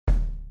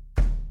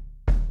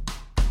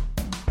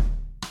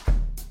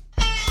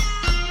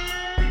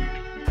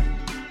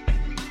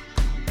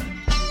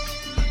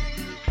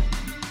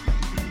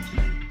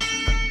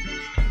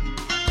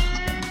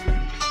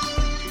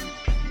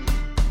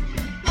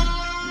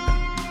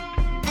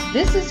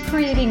This is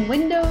Creating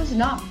Windows,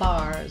 Not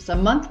Bars, a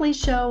monthly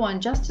show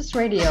on Justice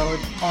Radio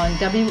on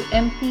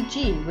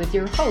WMPG with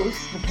your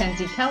hosts,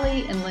 Mackenzie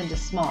Kelly and Linda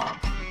Small.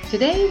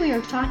 Today we are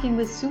talking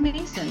with Sue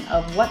Mason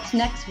of What's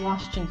Next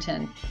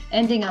Washington,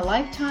 ending a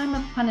lifetime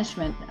of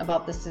punishment,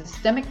 about the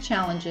systemic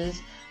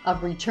challenges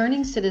of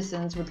returning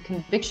citizens with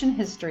conviction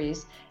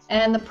histories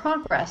and the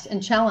progress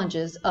and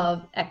challenges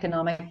of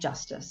economic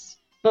justice.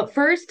 But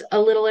first,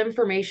 a little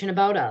information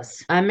about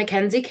us. I'm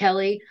Mackenzie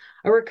Kelly,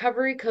 a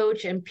recovery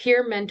coach and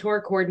peer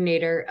mentor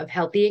coordinator of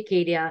Healthy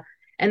Acadia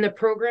and the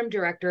program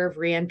director of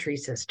Reentry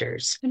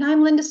Sisters. And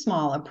I'm Linda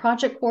Small, a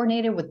project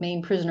coordinator with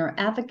Maine Prisoner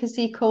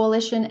Advocacy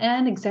Coalition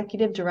and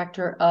executive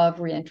director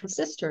of Reentry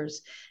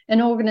Sisters, an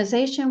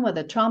organization with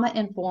a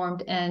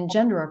trauma-informed and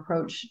gender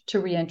approach to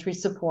reentry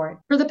support.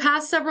 For the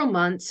past several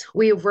months,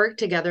 we have worked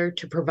together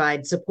to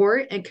provide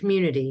support and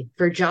community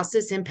for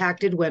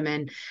justice-impacted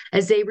women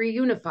as they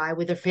reunify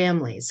with their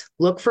families,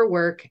 look for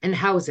work and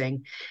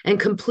housing, and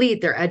complete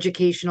their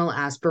educational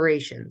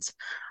aspirations.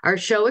 Our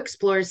show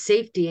explores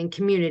safety and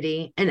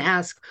community and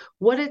asks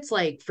what it's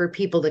like for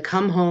people to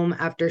come home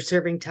after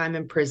serving time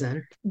in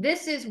prison.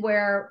 This is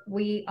where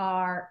we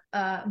are,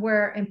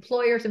 where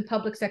employers and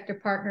public sector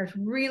partners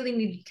really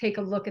need to take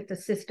a look at the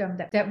system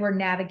that we're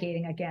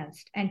navigating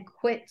against and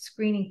quit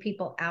screening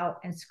people out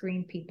and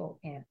screen people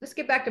in. Let's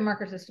get back to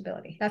markers of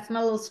stability. That's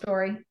my little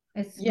story.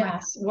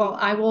 Yes. Well,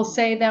 I will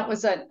say that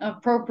was an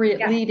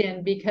appropriate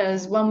lead-in,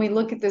 because when we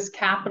look at this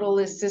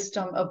capitalist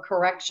system of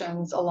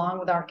corrections along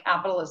with our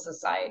capitalist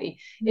society,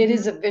 it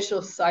is a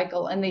vicious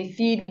cycle and they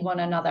feed one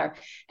another.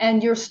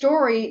 And your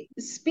story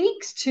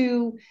speaks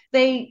to,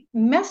 they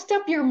messed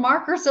up your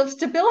markers of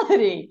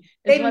stability.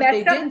 They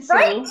messed up,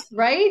 right? Sue,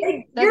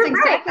 right? That's You're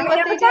exactly right.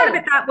 What they did. I never thought of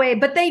it that way,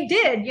 but they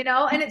did,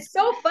 and it's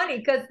so funny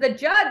because the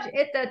judge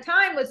at the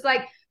time was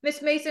like,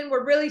 Miss Mason,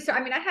 we're really sorry.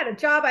 I mean, I had a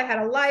job, I had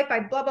a life,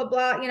 I blah, blah,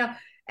 blah,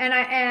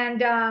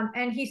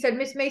 and he said,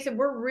 Miss Mason,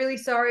 we're really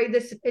sorry.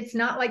 It's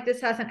not like this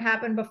hasn't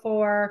happened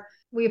before.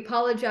 We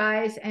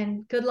apologize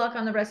and good luck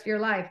on the rest of your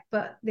life.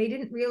 But they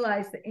didn't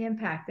realize the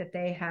impact that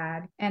they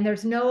had. And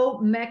there's no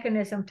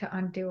mechanism to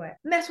undo it.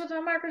 Mess with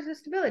our markers of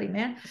stability,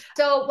 man.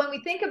 So when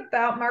we think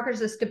about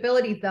markers of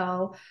stability,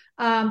 though,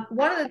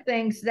 one of the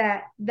things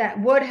that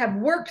would have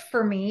worked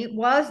for me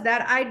was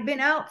that I'd been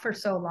out for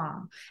so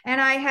long and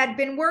I had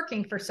been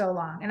working for so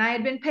long and I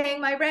had been paying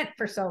my rent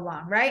for so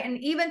long, right? And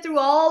even through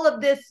all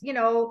of this,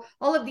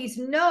 all of these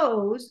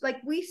no's, like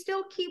we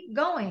still keep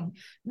going.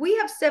 We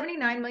have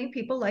 79 million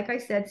people, like I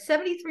said,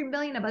 73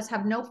 million of us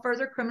have no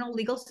further criminal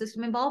legal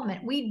system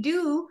involvement. We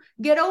do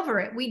get over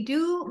it. We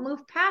do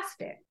move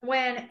past it.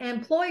 When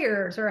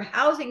employers or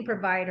housing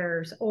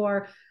providers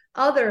or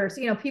others,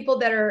 people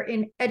that are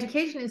in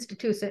education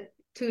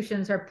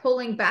institutions are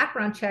pulling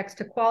background checks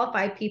to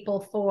qualify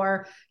people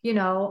for,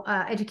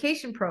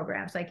 education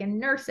programs like in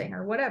nursing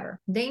or whatever.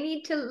 They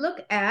need to look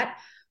at,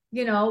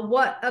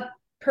 what a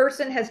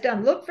person has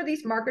done. Look for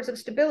these markers of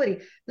stability.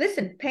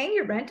 Listen, paying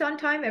your rent on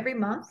time every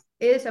month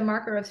is a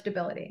marker of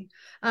stability.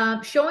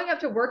 Showing up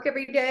to work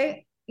every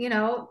day,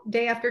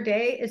 day after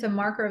day is a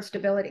marker of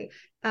stability.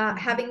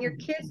 Having your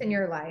kids in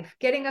your life,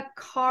 getting a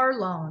car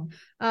loan,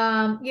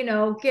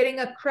 getting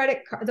a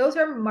credit card, those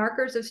are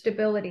markers of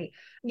stability.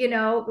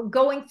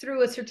 Going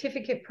through a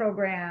certificate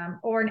program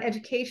or an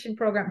education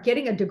program,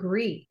 getting a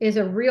degree is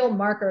a real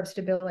marker of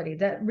stability.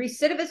 The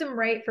recidivism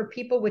rate for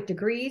people with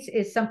degrees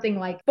is something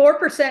like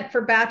 4%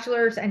 for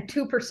bachelors and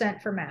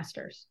 2% for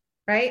masters.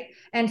 Right.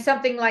 And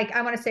something like,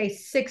 I want to say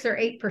 6 or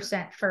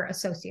 8% for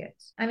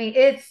associates. I mean,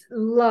 it's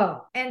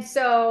low. And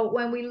so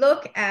when we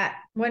look at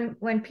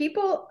when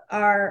people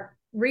are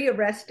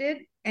rearrested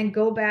and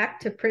go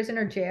back to prison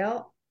or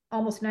jail,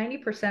 almost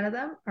 90% of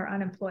them are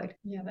unemployed.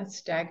 Yeah, that's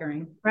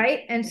staggering.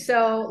 Right. And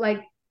so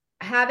like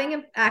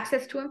having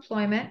access to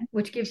employment,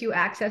 which gives you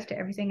access to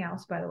everything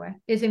else, by the way,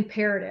 is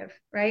imperative.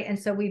 Right. And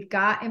so we've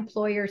got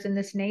employers in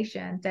this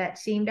nation that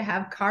seem to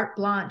have carte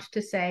blanche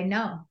to say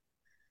no.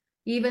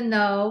 Even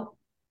though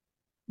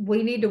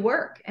we need to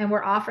work and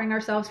we're offering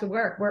ourselves to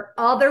work, we're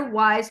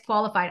otherwise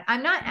qualified.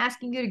 I'm not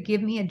asking you to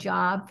give me a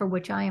job for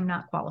which I am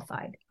not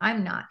qualified.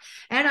 I'm not.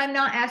 And I'm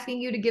not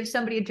asking you to give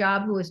somebody a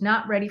job who is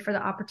not ready for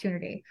the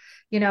opportunity.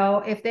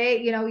 If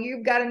they,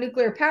 you've got a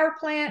nuclear power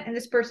plant and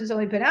this person's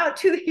only been out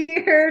 2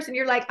 years and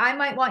you're like, I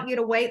might want you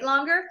to wait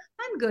longer.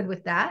 I'm good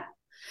with that.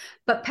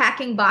 But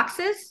packing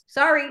boxes,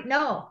 sorry,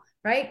 no.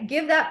 Right?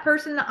 Give that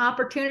person the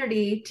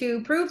opportunity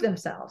to prove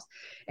themselves.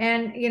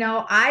 And,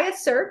 I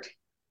assert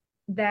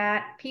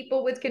that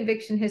people with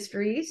conviction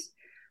histories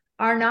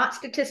are not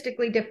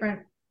statistically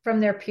different from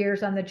their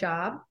peers on the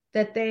job,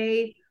 that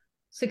they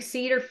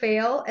succeed or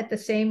fail at the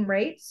same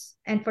rates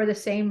and for the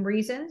same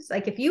reasons.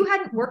 Like if you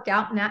hadn't worked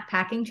out in that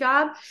packing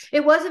job,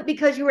 it wasn't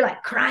because you were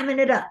like criming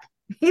it up.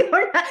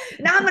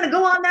 Now I'm going to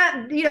go on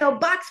that,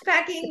 box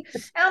packing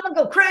and I'm going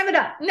to go crime it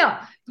up. No,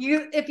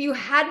 if you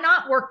had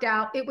not worked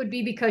out, it would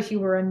be because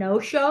you were a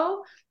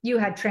no-show, you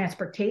had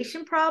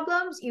transportation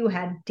problems, you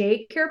had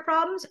daycare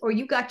problems, or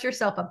you got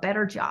yourself a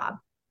better job.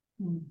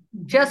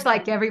 Just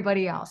like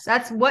everybody else.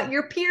 That's what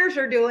your peers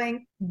are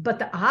doing. But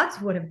the odds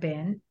would have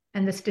been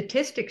And the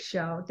statistics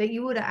show that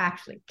you would have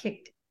actually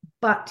kicked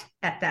butt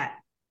at that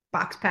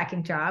box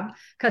packing job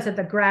because of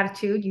the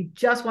gratitude. You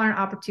just want an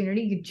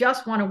opportunity. You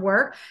just want to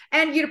work.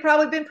 And you'd have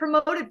probably been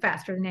promoted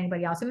faster than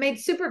anybody else and made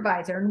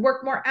supervisor and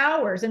worked more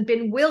hours and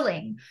been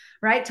willing,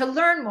 right, to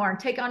learn more and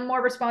take on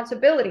more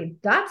responsibility.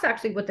 That's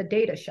actually what the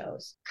data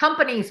shows.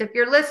 Companies, if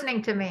you're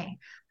listening to me,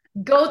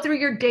 go through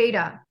your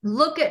data,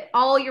 look at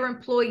all your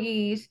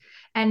employees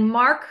and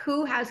mark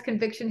who has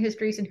conviction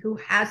histories and who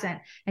hasn't.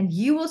 And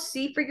you will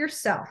see for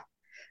yourself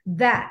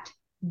that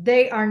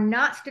they are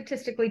not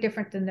statistically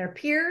different than their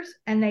peers,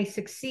 and they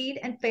succeed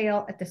and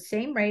fail at the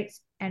same rates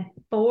and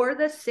for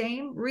the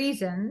same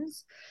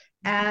reasons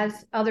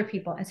as other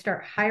people, and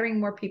start hiring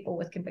more people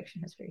with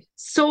conviction histories.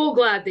 So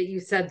glad that you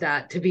said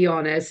that, to be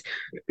honest,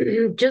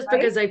 just right?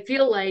 Because I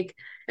feel like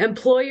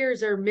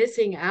employers are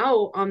missing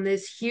out on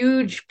this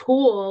huge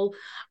pool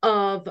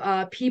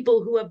of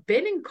people who have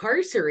been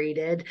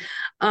incarcerated.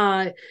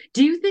 Do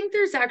you think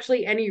there's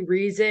actually any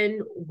reason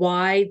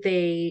why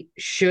they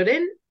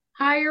shouldn't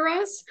hire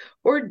us,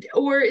 or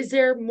is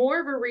there more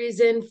of a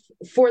reason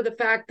for the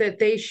fact that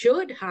they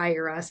should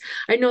hire us?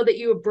 I know that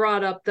you have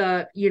brought up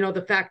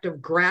the fact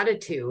of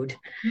gratitude.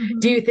 Mm-hmm.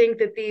 Do you think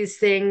that these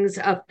things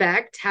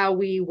affect how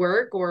we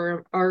work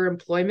or our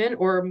employment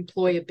or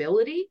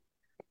employability?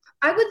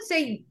 I would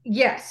say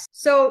yes.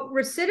 So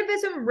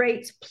recidivism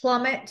rates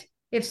plummet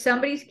if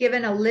somebody's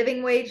given a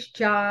living wage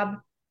job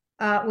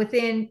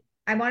within,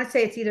 I want to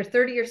say it's either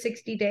 30 or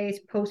 60 days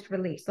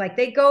post-release. Like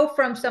they go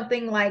from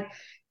something like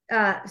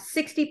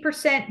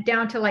 60%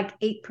 down to like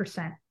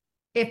 8%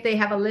 if they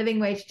have a living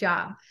wage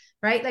job,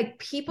 right? Like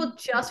people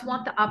just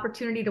want the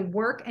opportunity to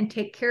work and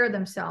take care of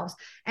themselves.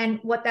 And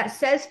what that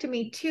says to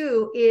me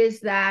too is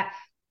that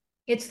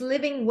it's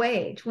living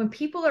wage. When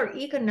people are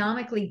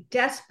economically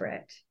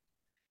desperate,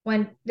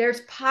 when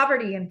there's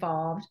poverty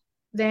involved,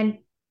 then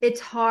it's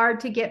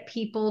hard to get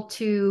people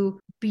to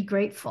be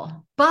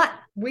grateful, but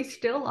we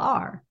still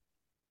are.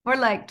 We're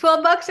like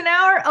 $12 an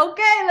hour.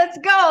 Okay, let's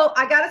go.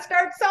 I got to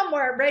start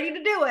somewhere, ready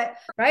to do it,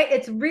 right?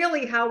 It's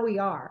really how we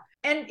are.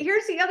 And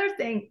here's the other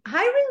thing.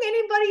 Hiring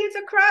anybody is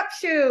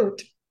a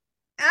crapshoot.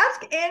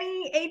 Ask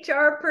any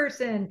HR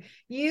person.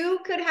 You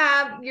could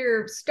have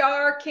your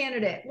star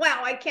candidate.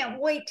 Wow, I can't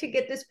wait to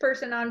get this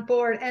person on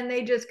board. And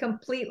they just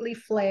completely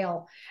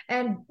flail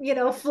and,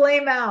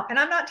 flame out. And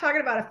I'm not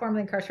talking about a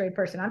formerly incarcerated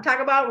person. I'm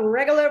talking about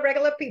regular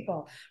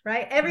people,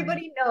 right?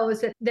 Everybody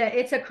knows that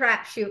it's a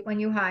crapshoot when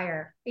you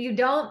hire. You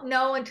don't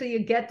know until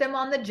you get them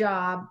on the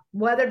job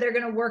whether they're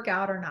going to work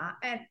out or not.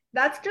 And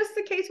that's just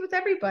the case with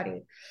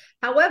everybody.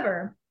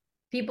 However,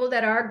 people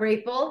that are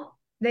grateful,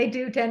 they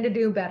do tend to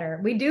do better.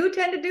 We do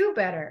tend to do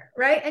better,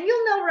 right? And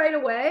you'll know right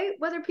away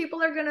whether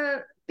people are going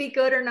to be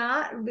good or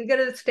not, be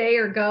going to stay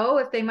or go,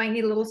 if they might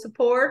need a little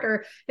support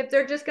or if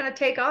they're just going to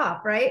take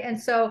off, right? And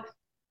so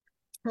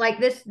like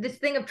this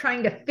thing of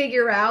trying to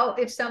figure out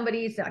if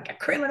somebody's like a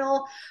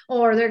criminal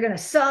or they're going to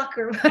suck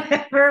or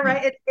whatever,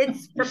 right?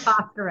 It's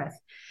preposterous.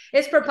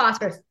 It's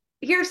preposterous.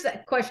 Here's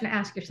the question to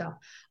ask yourself.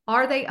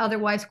 Are they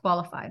otherwise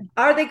qualified?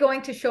 Are they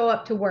going to show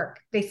up to work?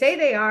 They say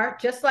they are,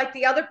 just like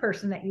the other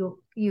person that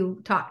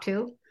you talk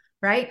to,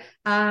 right?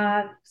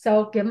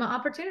 So give them an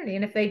opportunity.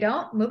 And if they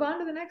don't, move on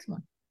to the next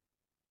one.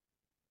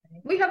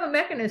 We have a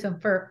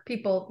mechanism for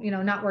people,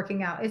 not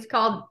working out. It's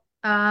called,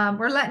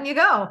 we're letting you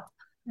go.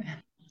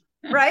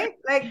 Right?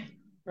 Like,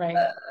 right.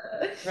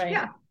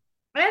 Yeah.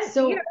 And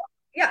so,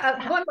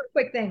 one more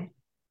quick thing.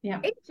 Yeah.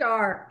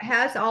 HR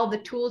has all the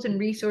tools and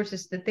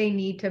resources that they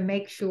need to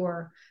make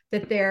sure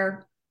that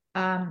their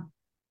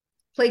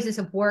places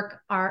of work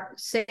are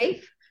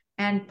safe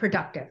and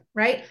productive,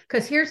 right?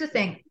 Because here's the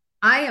thing.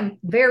 I am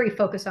very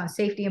focused on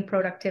safety and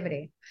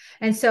productivity.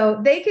 And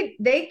so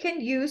they can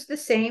use the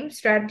same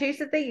strategies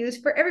that they use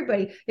for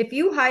everybody. If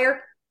you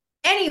hire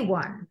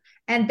anyone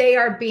and they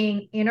are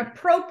being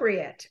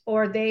inappropriate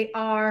or they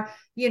are,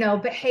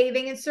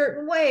 behaving in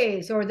certain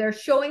ways or they're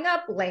showing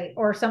up late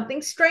or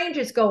something strange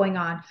is going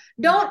on,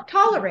 don't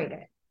tolerate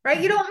it,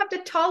 right? You don't have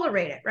to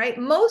tolerate it, right?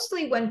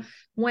 Mostly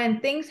when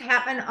things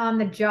happen on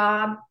the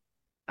job,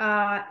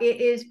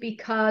 it is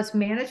because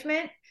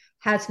management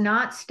has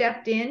not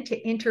stepped in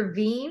to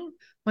intervene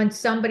when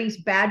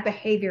somebody's bad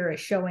behavior is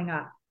showing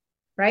up,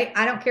 right?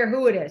 I don't care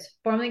who it is,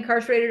 formerly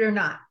incarcerated or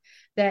not.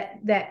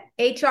 That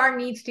HR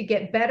needs to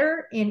get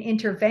better in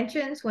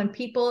interventions when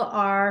people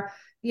are,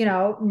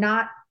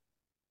 not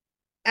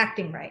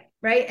acting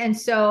right? And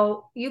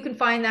so you can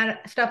find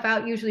that stuff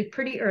out usually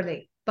pretty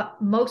early,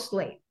 but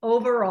mostly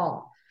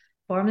overall,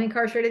 formerly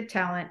incarcerated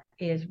talent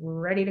is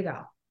ready to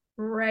go.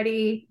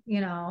 Ready,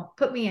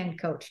 put me in,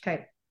 coach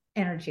type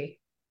energy.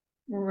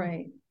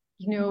 Right.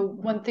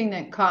 One thing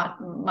that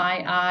caught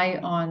my eye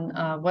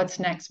on What's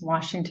Next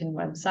Washington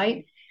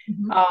website,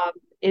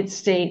 it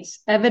states,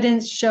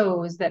 evidence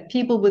shows that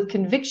people with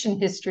conviction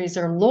histories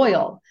are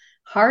loyal,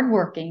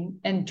 hardworking,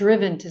 and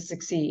driven to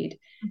succeed.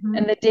 Mm-hmm.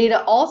 And the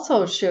data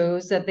also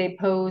shows that they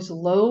pose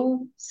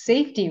low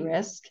safety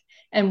risk,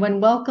 and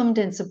when welcomed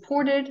and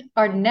supported,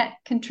 are net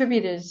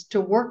contributors to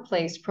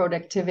workplace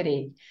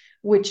productivity.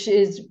 which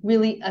is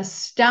really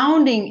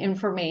astounding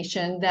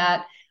information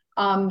that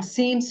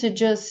seems to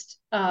just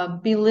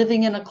be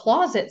living in a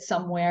closet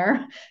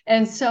somewhere.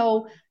 And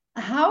so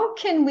how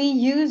can we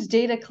use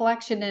data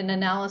collection and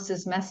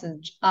analysis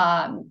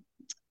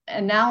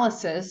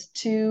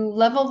to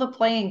level the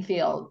playing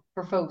field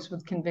for folks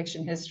with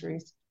conviction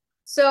histories?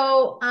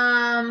 So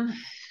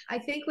I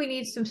think we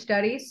need some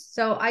studies.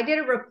 So I did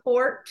a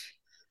report.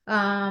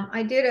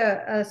 I did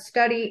a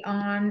study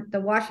on the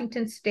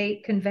Washington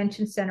State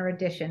Convention Center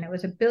addition. It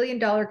was $1 billion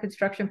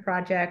construction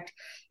project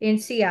in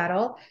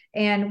Seattle.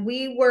 And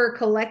we were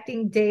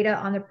collecting data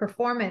on the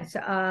performance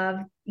of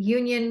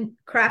union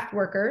craft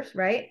workers,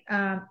 right?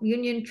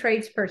 Union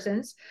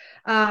tradespersons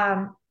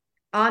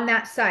on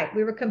that site.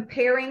 We were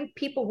comparing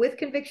people with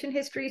conviction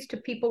histories to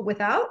people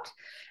without.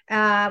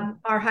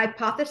 Our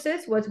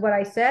hypothesis was what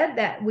I said,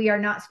 that we are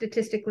not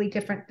statistically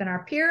different than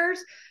our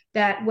peers,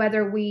 that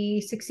whether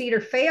we succeed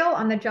or fail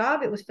on the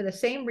job, it was for the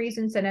same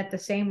reasons and at the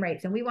same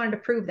rates. And we wanted to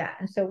prove that.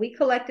 And so we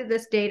collected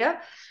this data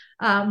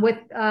with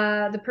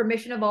the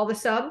permission of all the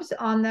subs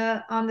on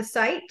the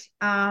site,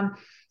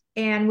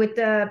 and with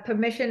the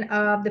permission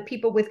of the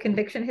people with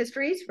conviction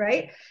histories,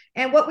 right?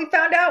 And what we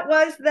found out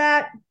was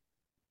that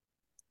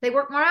they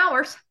work more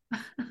hours.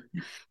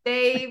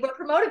 They were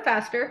promoted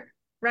faster,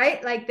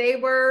 right? Like they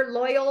were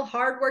loyal,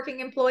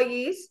 hardworking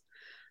employees.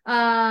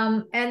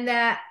 And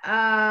that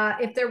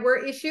if there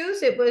were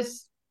issues, it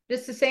was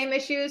just the same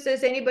issues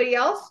as anybody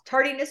else.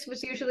 Tardiness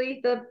was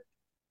usually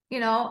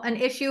an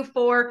issue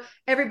for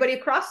everybody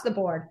across the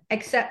board,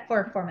 except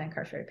for formerly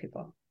incarcerated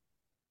people,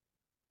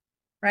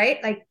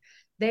 right? Like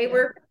they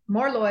were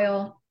more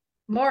loyal,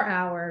 more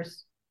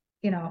hours,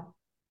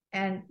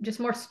 and just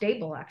more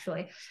stable,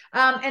 actually.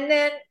 And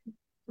then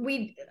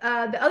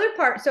the other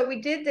part, so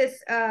we did this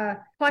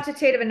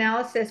quantitative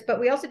analysis, but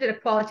we also did a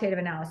qualitative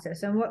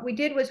analysis. And what we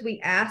did was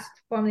we asked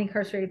formerly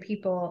incarcerated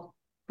people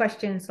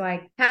questions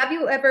like, have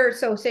you ever,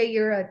 so say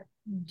you're a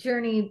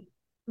journey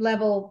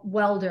level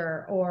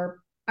welder or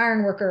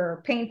iron worker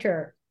or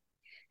painter,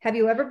 have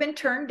you ever been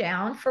turned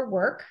down for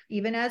work,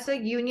 even as a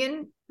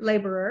union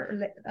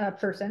laborer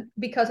person,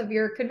 because of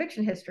your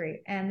conviction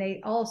history? And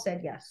they all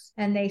said yes.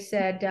 And they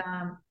said,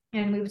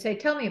 and we would say,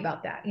 tell me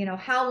about that.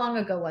 How long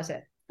ago was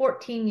it?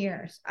 14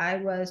 years. I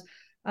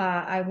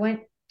went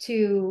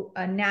to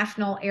a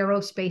national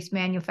aerospace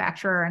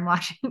manufacturer in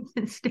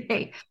Washington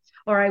State,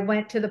 or I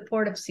went to the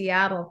Port of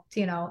Seattle.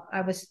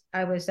 I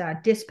was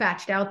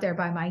dispatched out there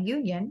by my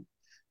union,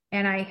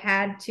 and I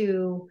had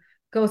to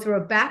go through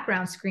a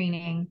background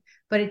screening,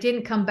 but it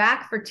didn't come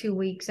back for 2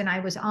 weeks, and I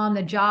was on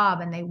the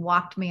job, and they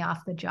walked me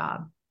off the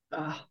job.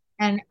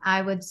 And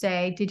I would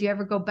say, did you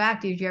ever go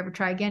back? Did you ever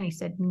try again? He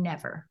said,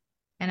 never.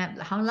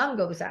 And how long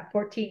ago was that?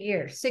 14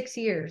 years, 6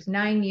 years,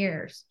 9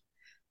 years.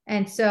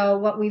 And so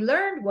what we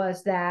learned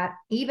was that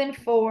even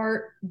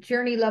for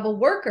journey level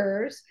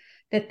workers,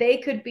 that they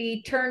could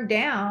be turned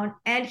down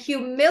and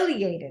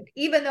humiliated,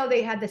 even though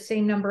they had the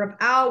same number of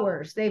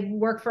hours. They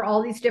worked for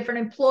all these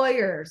different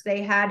employers.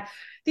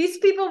 These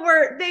people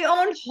they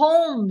owned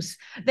homes,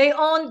 they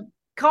owned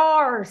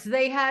cars,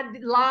 they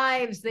had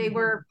lives, they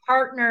were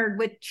partnered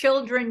with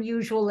children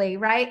usually,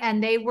 right?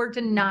 And they were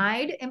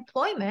denied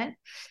employment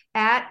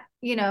at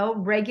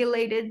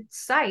regulated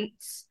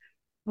sites,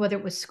 whether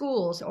it was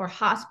schools or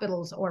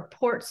hospitals or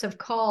ports of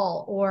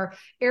call or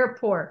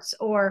airports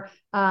or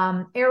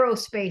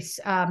aerospace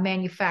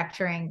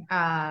manufacturing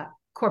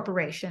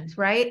corporations,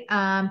 right?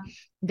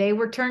 They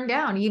were turned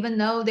down, even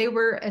though they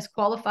were as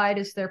qualified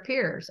as their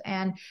peers.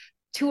 And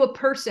to a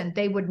person,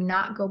 they would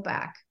not go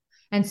back.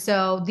 And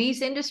so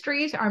these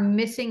industries are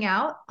missing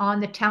out on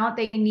the talent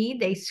they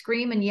need. They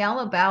scream and yell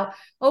about,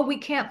 oh, we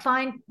can't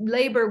find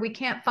labor, we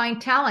can't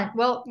find talent.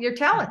 Well, your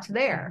talent's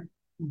there.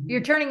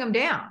 You're turning them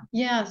down.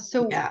 Yeah.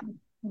 So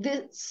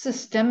the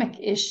systemic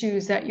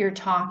issues that you're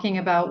talking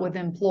about with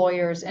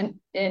employers, and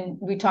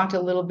we talked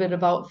a little bit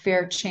about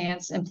fair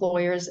chance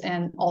employers,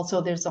 and also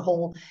there's a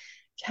whole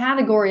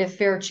category of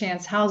fair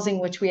chance housing,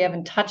 which we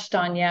haven't touched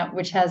on yet,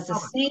 which has the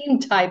same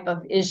type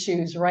of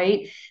issues,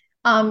 right?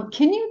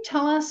 Can you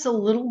tell us a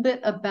little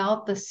bit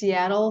about the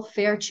Seattle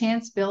Fair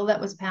Chance bill that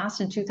was passed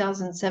in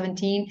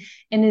 2017?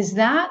 And is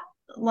that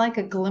like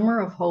a glimmer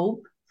of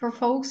hope for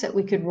folks that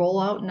we could roll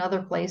out in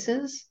other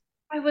places?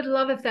 I would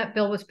love if that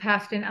bill was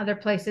passed in other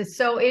places.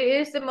 So it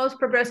is the most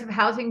progressive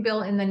housing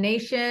bill in the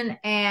nation,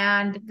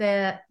 and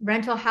the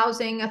Rental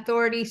Housing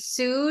Authority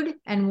sued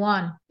and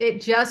won.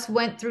 It just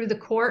went through the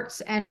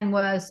courts and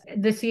was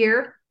this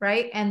year,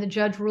 right? And the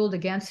judge ruled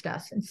against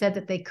us and said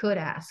that they could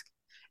ask.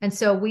 And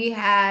so we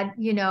had,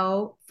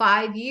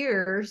 5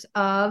 years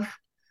of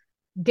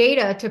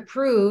data to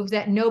prove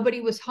that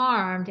nobody was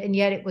harmed, and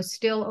yet it was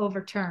still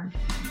overturned.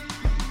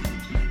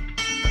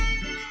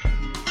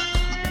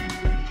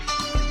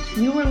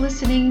 You are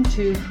listening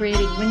to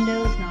Creating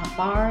Windows, Not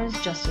Bars,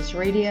 Justice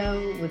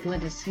Radio with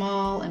Linda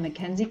Small and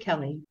Mackenzie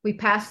Kelly. We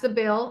passed the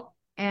bill.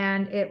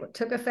 And it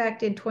took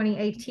effect in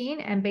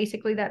 2018. And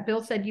basically that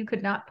bill said you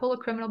could not pull a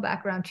criminal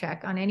background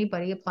check on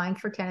anybody applying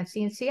for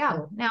tenancy in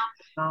Seattle. Now,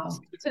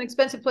 it's an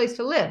expensive place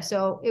to live.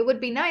 So it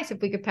would be nice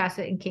if we could pass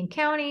it in King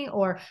County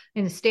or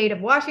in the state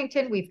of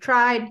Washington. We've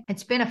tried.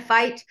 It's been a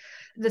fight.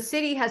 The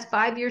city has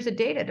 5 years of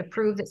data to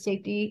prove that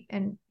safety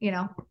and,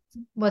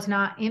 was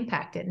not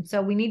impacted. And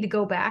so we need to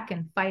go back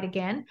and fight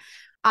again.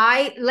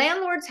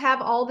 Landlords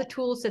have all the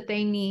tools that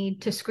they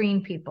need to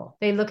screen people.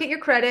 They look at your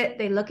credit,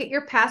 they look at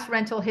your past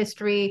rental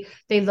history,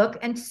 they look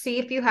and see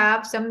if you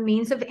have some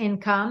means of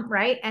income,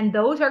 right? And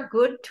those are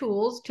good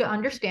tools to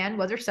understand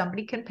whether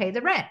somebody can pay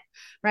the rent,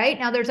 right?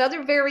 Now, there's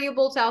other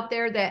variables out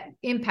there that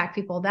impact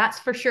people, that's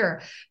for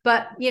sure.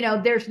 But,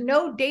 there's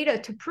no data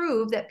to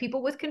prove that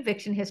people with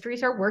conviction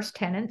histories are worse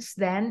tenants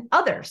than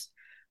others.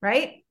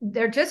 Right?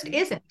 There just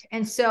isn't.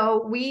 And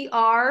so we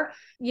are,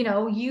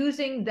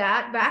 using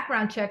that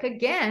background check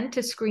again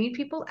to screen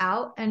people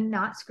out and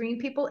not screen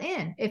people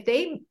in. If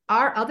they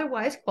are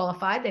otherwise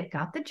qualified, they've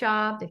got the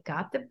job, they've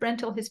got the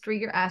rental history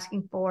you're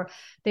asking for,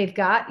 they've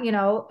got,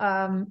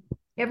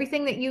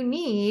 everything that you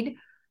need.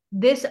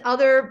 This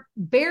other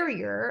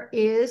barrier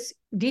is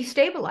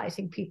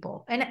destabilizing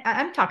people. And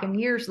I'm talking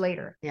years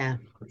later. Yeah.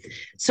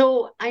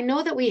 So I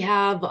know that we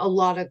have a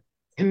lot of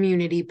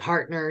community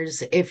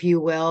partners, if you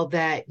will,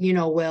 that,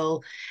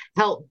 will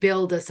help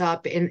build us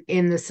up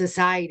in the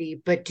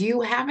society. But do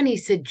you have any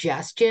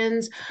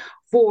suggestions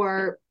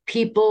for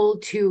people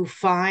to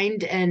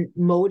find and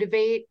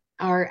motivate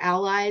our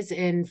allies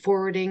in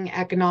forwarding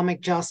economic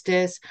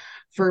justice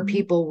for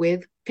people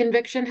with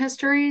conviction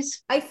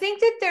histories? I think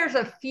that there's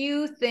a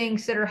few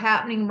things that are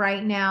happening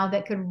right now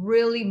that could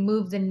really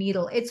move the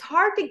needle. It's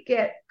hard to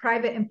get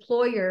private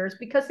employers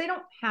because they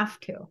don't have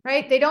to,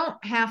 right? They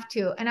don't have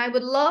to. And I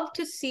would love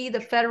to see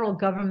the federal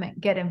government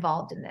get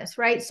involved in this,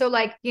 right? So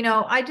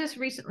I just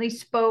recently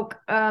spoke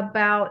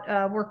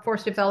about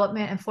workforce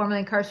development and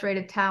formerly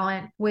incarcerated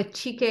talent with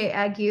Chike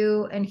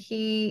Agu, and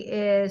he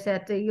is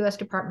at the U.S.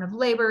 Department of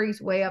Labor.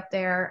 He's way up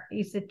there.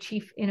 He's the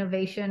chief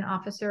innovation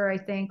officer, I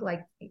think.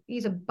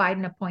 He's a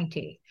Biden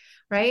appointee,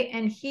 right?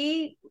 And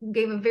he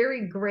gave a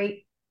very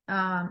great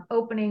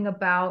opening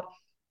about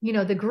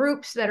the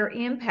groups that are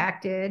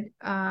impacted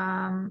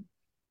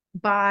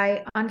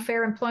by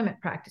unfair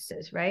employment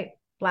practices, right?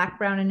 Black,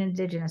 brown, and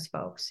indigenous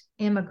folks,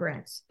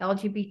 immigrants,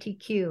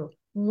 LGBTQ,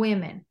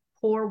 women,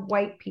 poor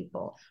white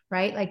people,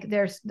 right?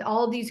 There's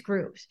all these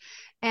groups.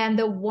 And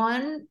the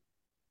one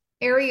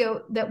area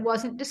that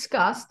wasn't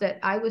discussed that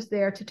I was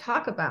there to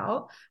talk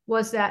about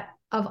was that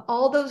of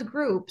all those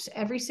groups,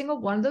 every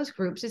single one of those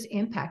groups is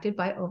impacted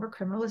by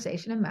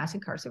overcriminalization and mass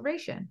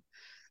incarceration.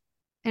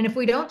 And if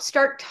we don't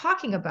start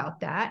talking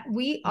about that,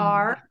 we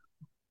are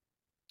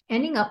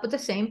ending up with the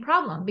same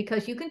problem,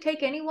 because you can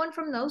take anyone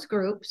from those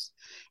groups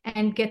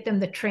and get them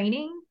the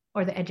training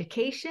or the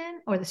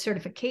education or the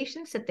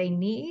certifications that they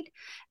need.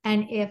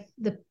 And if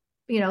the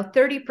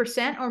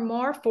 30% or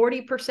more,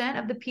 40%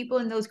 of the people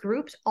in those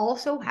groups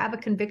also have a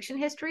conviction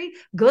history,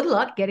 good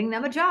luck getting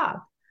them a job.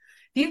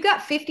 If you've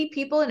got 50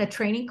 people in a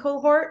training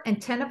cohort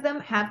and 10 of them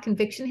have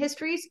conviction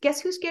histories,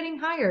 guess who's getting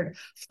hired?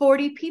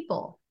 40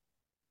 people.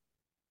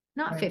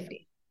 Not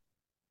 50,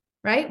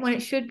 right? When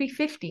it should be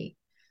 50.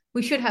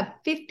 We should have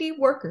 50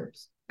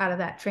 workers out of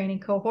that training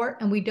cohort,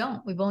 and we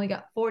don't. We've only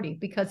got 40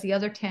 because the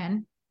other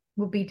 10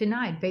 will be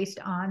denied based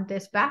on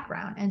this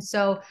background. And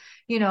so,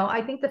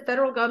 I think the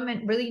federal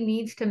government really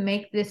needs to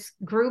make this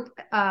group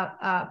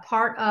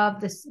part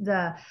of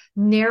the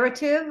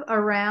narrative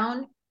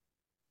around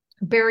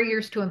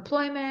barriers to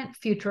employment,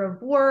 future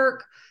of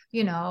work,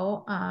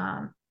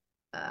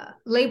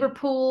 labor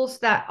pools,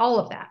 all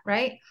of that,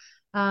 right?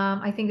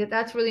 I think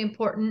that's really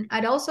important.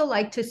 I'd also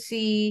like to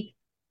see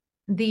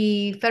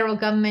the federal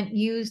government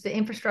use the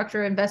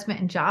Infrastructure Investment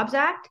and Jobs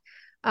Act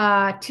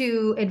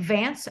to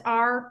advance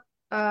our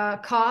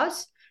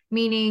cause,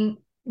 meaning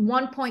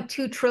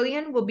 1.2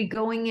 trillion will be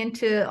going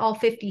into all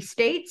 50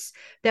 states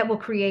that will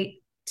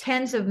create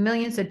tens of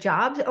millions of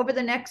jobs over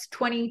the next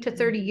 20 to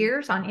 30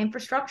 years on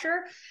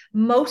infrastructure.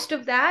 Most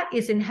of that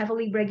is in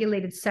heavily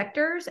regulated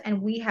sectors,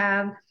 and we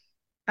have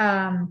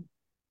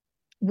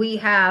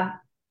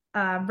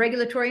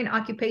regulatory and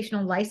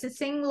occupational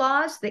licensing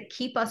laws that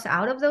keep us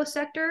out of those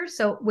sectors,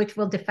 which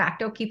will de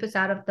facto keep us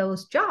out of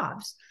those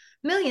jobs,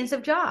 millions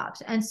of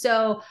jobs. And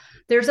so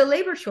there's a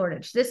labor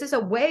shortage. This is a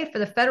way for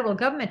the federal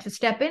government to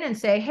step in and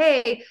say,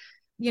 hey,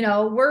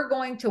 we're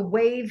going to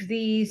waive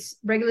these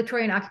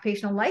regulatory and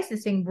occupational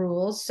licensing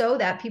rules so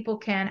that people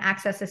can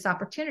access this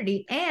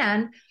opportunity.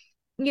 And,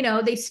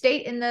 they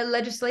state in the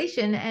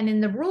legislation and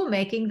in the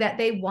rulemaking that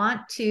they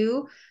want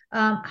to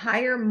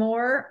hire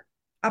more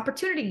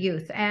opportunity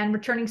youth and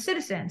returning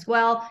citizens.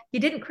 Well, you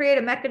didn't create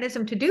a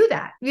mechanism to do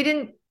that. You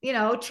didn't,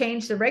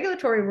 change the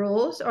regulatory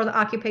rules or the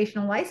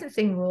occupational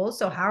licensing rules.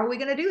 So how are we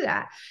going to do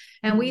that?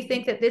 And we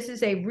think that this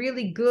is a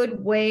really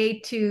good way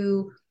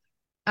to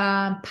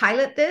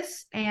pilot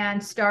this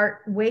and start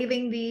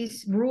waiving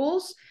these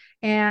rules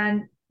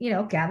and,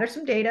 gather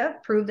some data,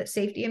 prove that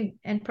safety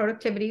and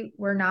productivity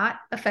were not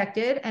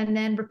affected, and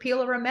then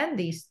repeal or amend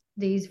these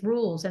these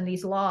rules and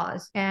these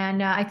laws.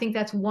 And I think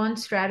that's one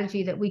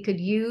strategy that we could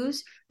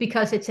use,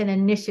 because it's an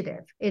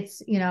initiative.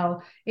 It's,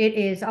 it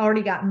is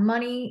already got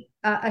money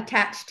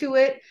attached to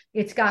it.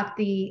 It's got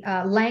the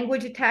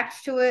language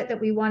attached to it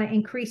that we want to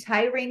increase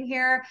hiring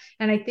here.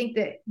 And I think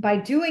that by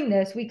doing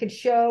this, we could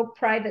show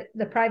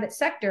the private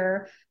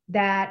sector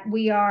that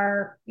we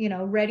are,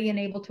 ready and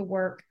able to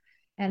work,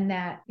 and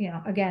that,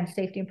 again,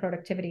 safety and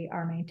productivity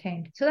are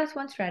maintained. So that's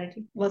one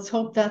strategy. Let's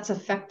hope that's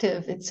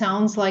effective. It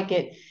sounds like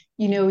it,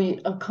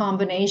 a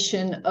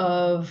combination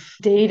of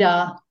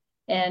data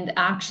and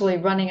actually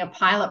running a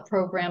pilot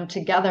program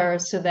together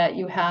so that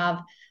you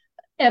have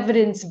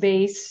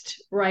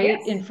evidence-based, right,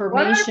 yes,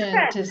 information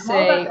 100%. To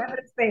say,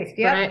 evidence-based,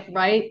 yep.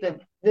 right,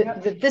 that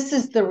this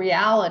is the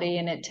reality,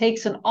 and it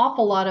takes an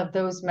awful lot of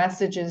those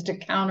messages to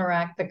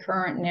counteract the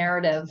current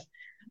narrative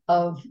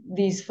of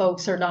these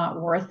folks are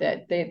not worth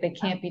it. They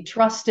can't be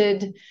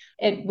trusted.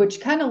 Which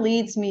kind of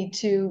leads me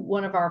to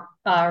one of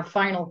our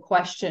final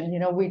question.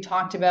 We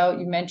talked about,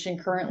 you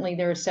mentioned currently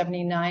there are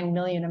 79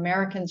 million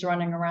Americans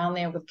running around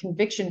there with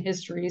conviction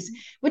histories,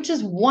 which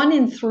is 1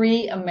 in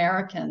 3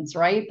 Americans,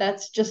 right?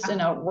 That's just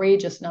an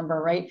outrageous number,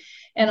 right?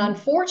 And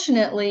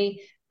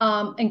unfortunately,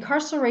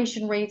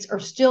 incarceration rates are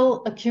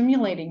still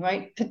accumulating,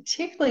 right?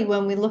 Particularly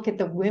when we look at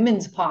the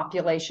women's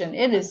population,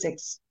 it is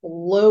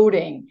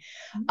exploding.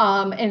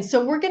 And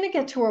so we're going to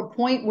get to a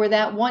point where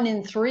that 1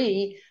 in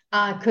 3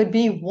 could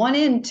be 1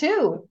 in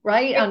 2,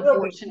 right?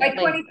 Unfortunately,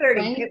 by 2030,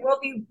 right? It will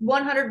be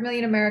 100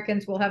 million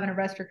Americans will have an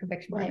arrest or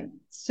conviction. Right.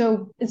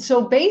 So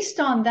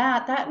based on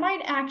that, that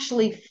might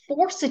actually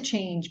force a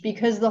change,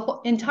 because the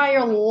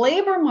entire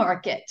labor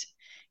market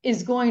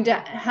is going to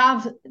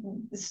have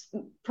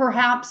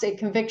perhaps a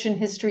conviction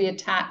history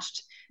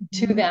attached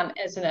to them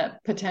as a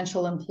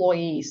potential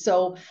employee.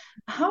 So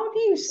how do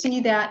you see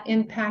that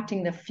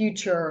impacting the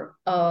future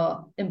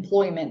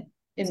employment?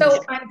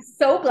 I'm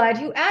so glad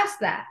you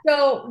asked that.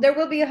 So there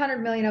will be 100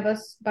 million of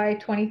us by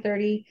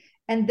 2030.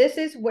 And this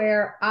is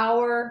where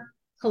our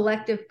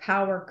collective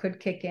power could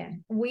kick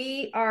in.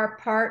 We are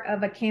part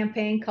of a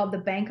campaign called the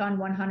Bank on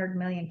 100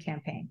 Million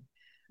campaign.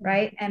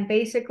 Right. And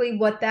basically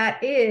what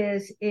that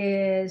is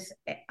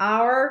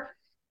our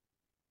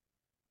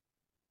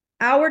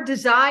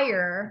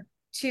desire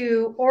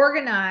to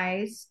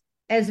organize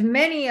as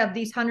many of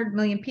these 100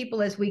 million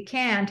people as we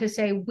can to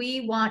say,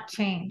 we want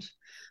change.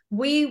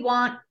 We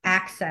want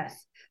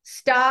access.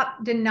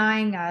 Stop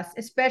denying us,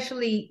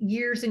 especially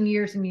years and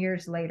years and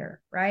years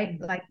later.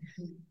 Right. Like,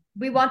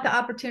 we want the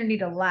opportunity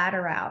to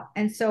ladder out.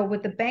 And so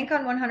with the Bank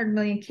on 100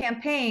 Million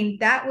campaign,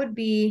 that would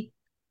be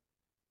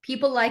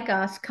people like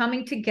us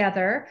coming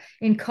together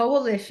in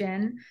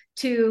coalition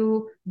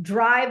to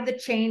drive the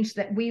change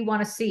that we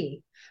want to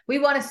see. We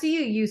want to see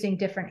you using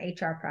different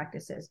HR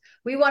practices.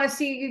 We want to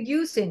see you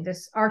using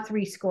this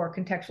R3 score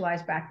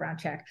contextualized background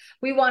check.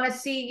 We want to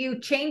see you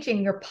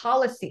changing your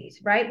policies,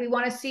 right? We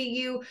want to see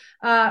you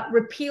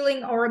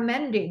repealing or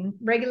amending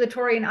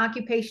regulatory and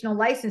occupational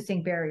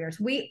licensing barriers.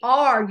 We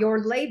are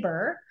your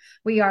labor.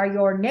 We are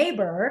your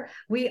neighbor.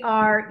 We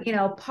are,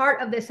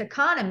 part of this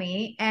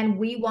economy, and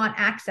we want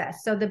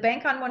access. So the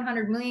Bank on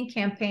 100 Million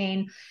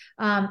campaign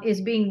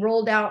is being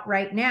rolled out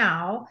right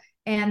now.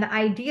 And the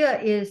idea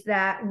is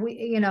that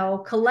we,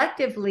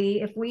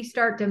 collectively, if we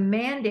start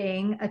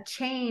demanding a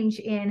change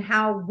in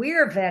how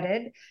we're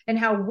vetted and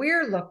how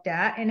we're looked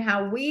at and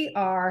how we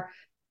are,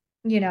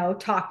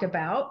 talked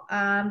about,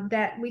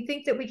 that we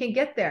think that we can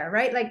get there,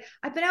 right? Like,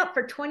 I've been out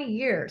for 20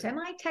 years. Am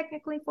I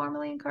technically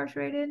formally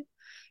incarcerated?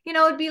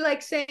 It'd be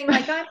like saying,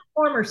 like, I'm a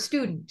former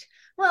student.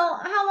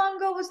 Well, how long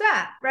ago was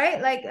that,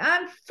 right? Like,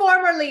 I'm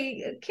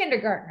formerly a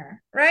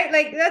kindergartner, right?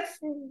 Like, that's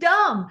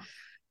dumb.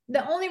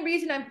 The only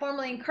reason I'm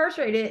formally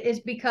incarcerated is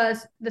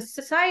because the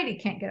society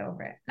can't get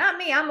over it. Not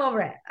me. I'm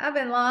over it. I've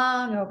been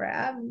long over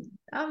it.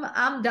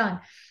 I'm done.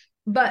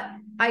 But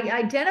I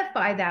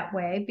identify that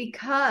way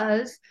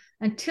because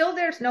until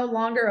there's no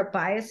longer a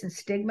bias and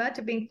stigma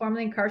to being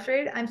formally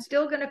incarcerated, I'm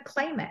still going to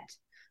claim it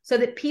so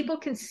that people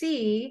can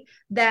see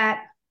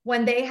that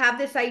when they have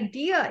this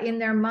idea in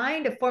their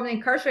mind of formally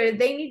incarcerated,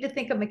 they need to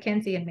think of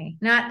Mackenzie and me,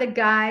 not the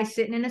guy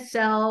sitting in a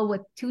cell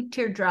with 2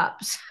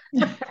 teardrops.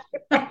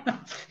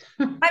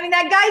 I mean,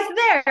 that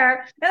guy's there,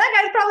 and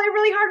that guy's probably a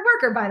really hard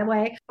worker, by the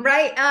way,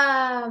 right?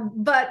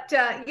 But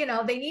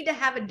they need to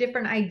have a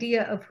different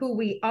idea of who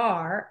we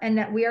are, and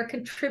that we are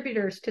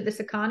contributors to this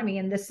economy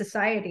and this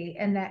society,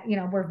 and that,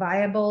 we're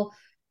viable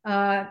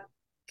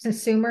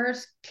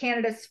consumers,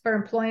 candidates for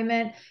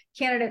employment,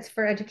 candidates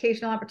for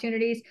educational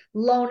opportunities,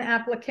 loan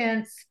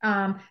applicants,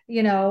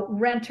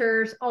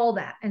 renters, all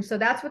that. And so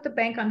that's what the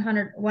Bank on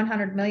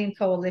 100 Million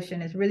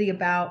Coalition is really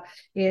about,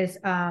 is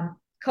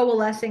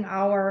coalescing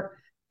our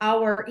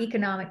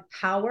economic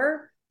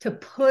power to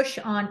push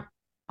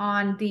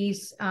on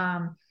these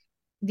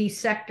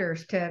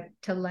sectors to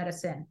let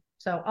us in.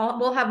 So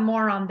we'll have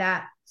more on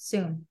that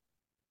soon.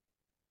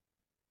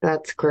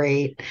 That's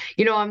great.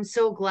 I'm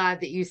so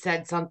glad that you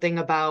said something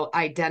about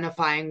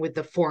identifying with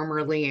the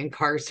formerly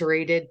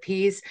incarcerated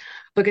piece,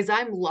 because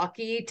I'm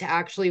lucky to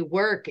actually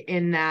work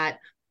in that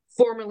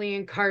formerly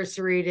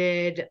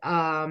incarcerated,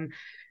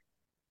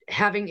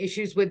 having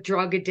issues with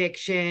drug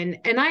addiction.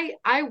 And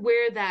I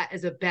wear that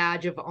as a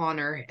badge of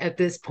honor at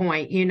this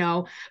point,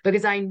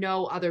 because I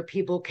know other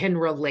people can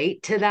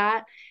relate to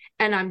that.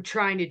 And I'm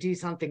trying to do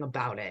something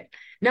about it.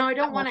 Now, I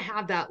don't want to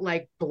have that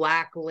like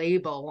black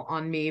label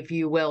on me, if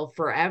you will,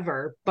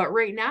 forever. But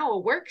right now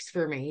it works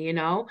for me,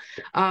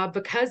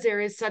 because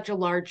there is such a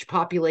large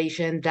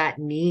population that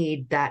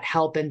need that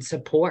help and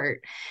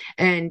support.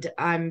 And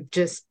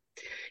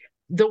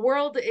the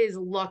world is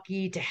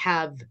lucky to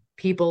have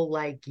people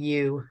like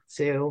you,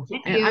 Sue.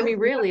 And I mean,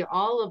 really,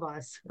 all of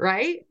us,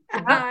 right?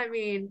 Yeah. I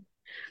mean,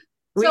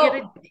 we got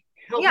to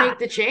help make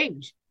the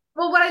change.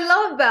 Well, what I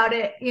love about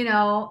it,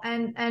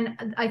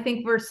 and I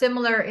think we're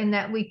similar in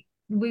that we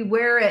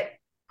wear it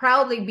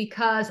proudly,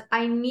 because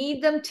I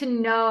need them to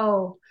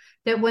know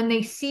that when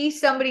they see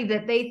somebody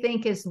that they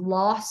think is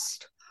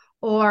lost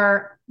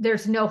or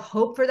there's no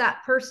hope for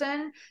that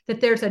person,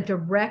 that there's a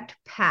direct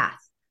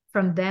path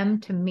from them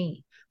to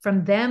me,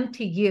 from them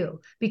to you,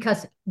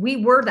 because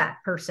we were that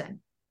person.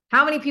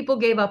 How many people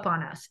gave up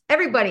on us?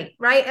 Everybody,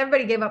 right?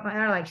 Everybody gave up on,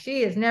 they're like,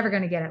 she is never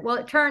going to get it. Well,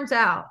 it turns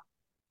out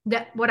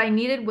that what I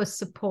needed was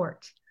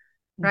support,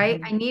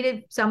 right? I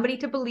needed somebody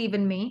to believe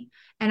in me,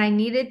 and I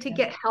needed to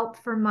get help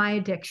for my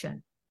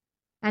addiction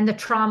and the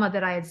trauma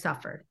that I had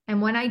suffered.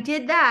 And when I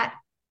did that,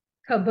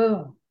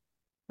 kaboom,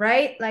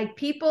 right? Like,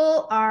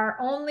 people are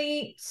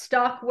only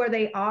stuck where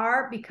they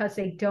are because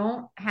they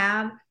don't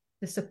have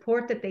the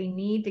support that they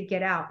need to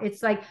get out.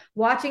 It's like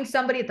watching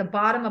somebody at the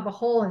bottom of a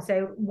hole and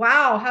say,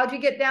 wow, how'd you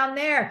get down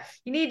there?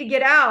 You need to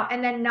get out.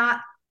 And then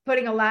not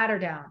putting a ladder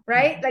down,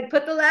 right? Like,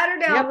 put the ladder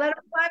down, let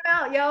them climb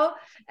out, yo.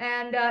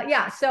 And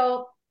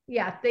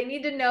they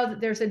need to know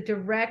that there's a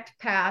direct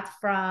path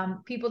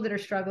from people that are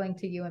struggling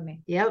to you and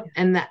me. Yep.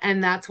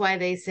 And that's why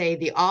they say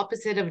the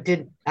opposite of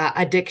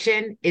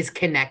addiction is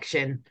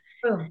connection.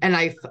 Boom. And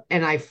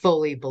I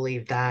fully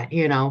believe that,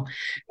 Yep.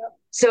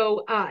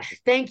 So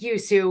thank you,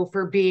 Sue,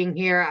 for being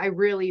here. I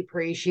really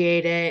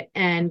appreciate it,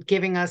 and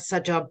giving us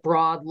such a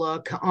broad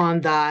look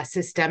on the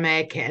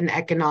systemic and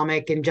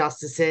economic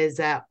injustices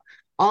that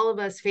all of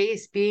us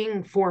face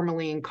being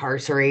formerly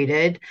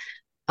incarcerated.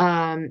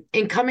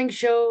 In coming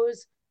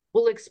shows,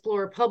 we'll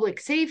explore public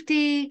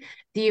safety,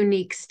 the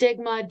unique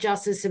stigma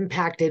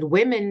justice-impacted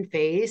women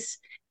face,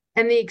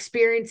 and the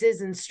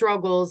experiences and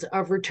struggles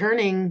of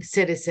returning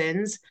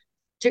citizens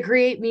to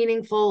create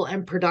meaningful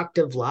and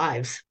productive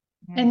lives.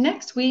 And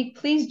next week,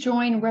 please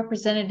join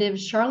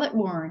Representatives Charlotte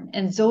Warren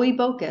and Zoe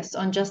Bocus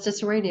on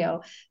Justice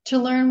Radio to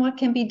learn what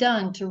can be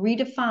done to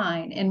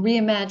redefine and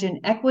reimagine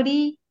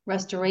equity,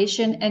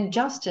 restoration, and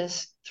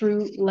justice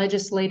through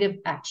legislative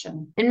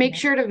action. And make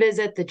sure to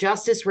visit the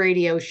Justice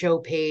Radio show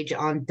page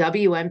on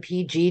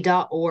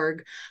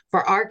WMPG.org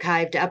for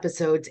archived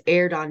episodes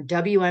aired on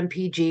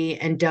WMPG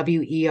and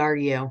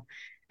WERU.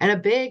 And a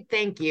big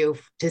thank you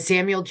to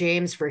Samuel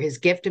James for his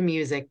gift of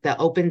music that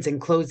opens and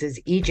closes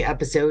each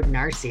episode in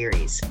our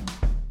series.